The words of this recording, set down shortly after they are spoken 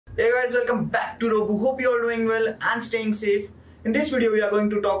Hey guys, welcome back to Robu. Hope you are doing well and staying safe. In this video, we are going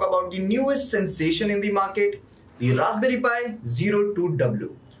to talk about the newest sensation in the market, the Raspberry Pi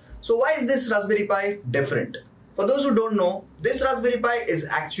 02W. So why is this Raspberry Pi different? For those who don't know, this Raspberry Pi is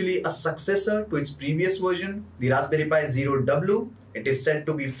actually a successor to its previous version, the Raspberry Pi 0W. It is said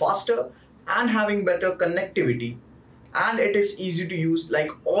to be faster and having better connectivity, and it is easy to use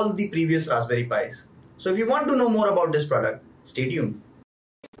like all the previous Raspberry Pis. So if you want to know more about this product, stay tuned.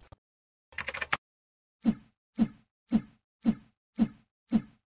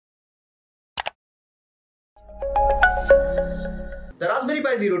 The Raspberry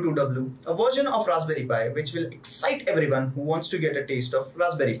Pi 02W, a version of Raspberry Pi which will excite everyone who wants to get a taste of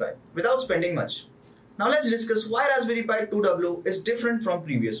Raspberry Pi without spending much. Now let's discuss why Raspberry Pi 2W is different from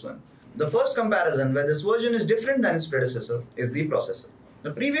previous one. The first comparison where this version is different than its predecessor is the processor.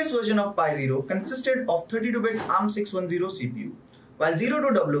 The previous version of Pi 0 consisted of 32-bit ARM610 CPU, while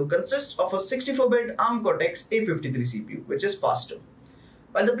 02W consists of a 64-bit ARM Cortex A53 CPU, which is faster.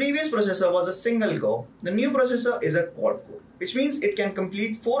 While the previous processor was a single core, the new processor is a quad core, which means it can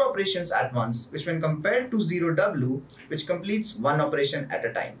complete 4 operations at once, which when compared to 0W, which completes 1 operation at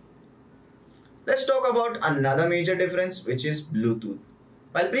a time. Let's talk about another major difference, which is Bluetooth.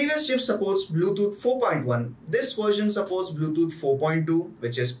 While previous chip supports Bluetooth 4.1, this version supports Bluetooth 4.2,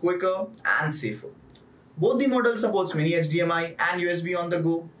 which is quicker and safer. Both the models supports mini HDMI and USB on the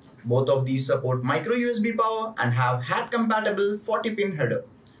go. Both of these support micro USB power and have HAT compatible 40-pin header.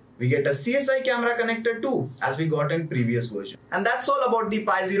 We get a CSI camera connector too, as we got in previous version. And that's all about the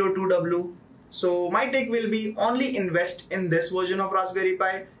Pi 02W. So my take will be only invest in this version of Raspberry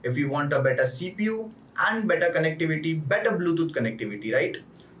Pi if you want a better CPU and better connectivity, better Bluetooth connectivity, right?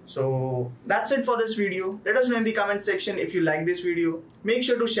 So that's it for this video. Let us know in the comment section if you like this video. Make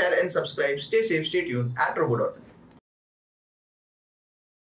sure to share and subscribe. Stay safe, stay tuned at Robu.in.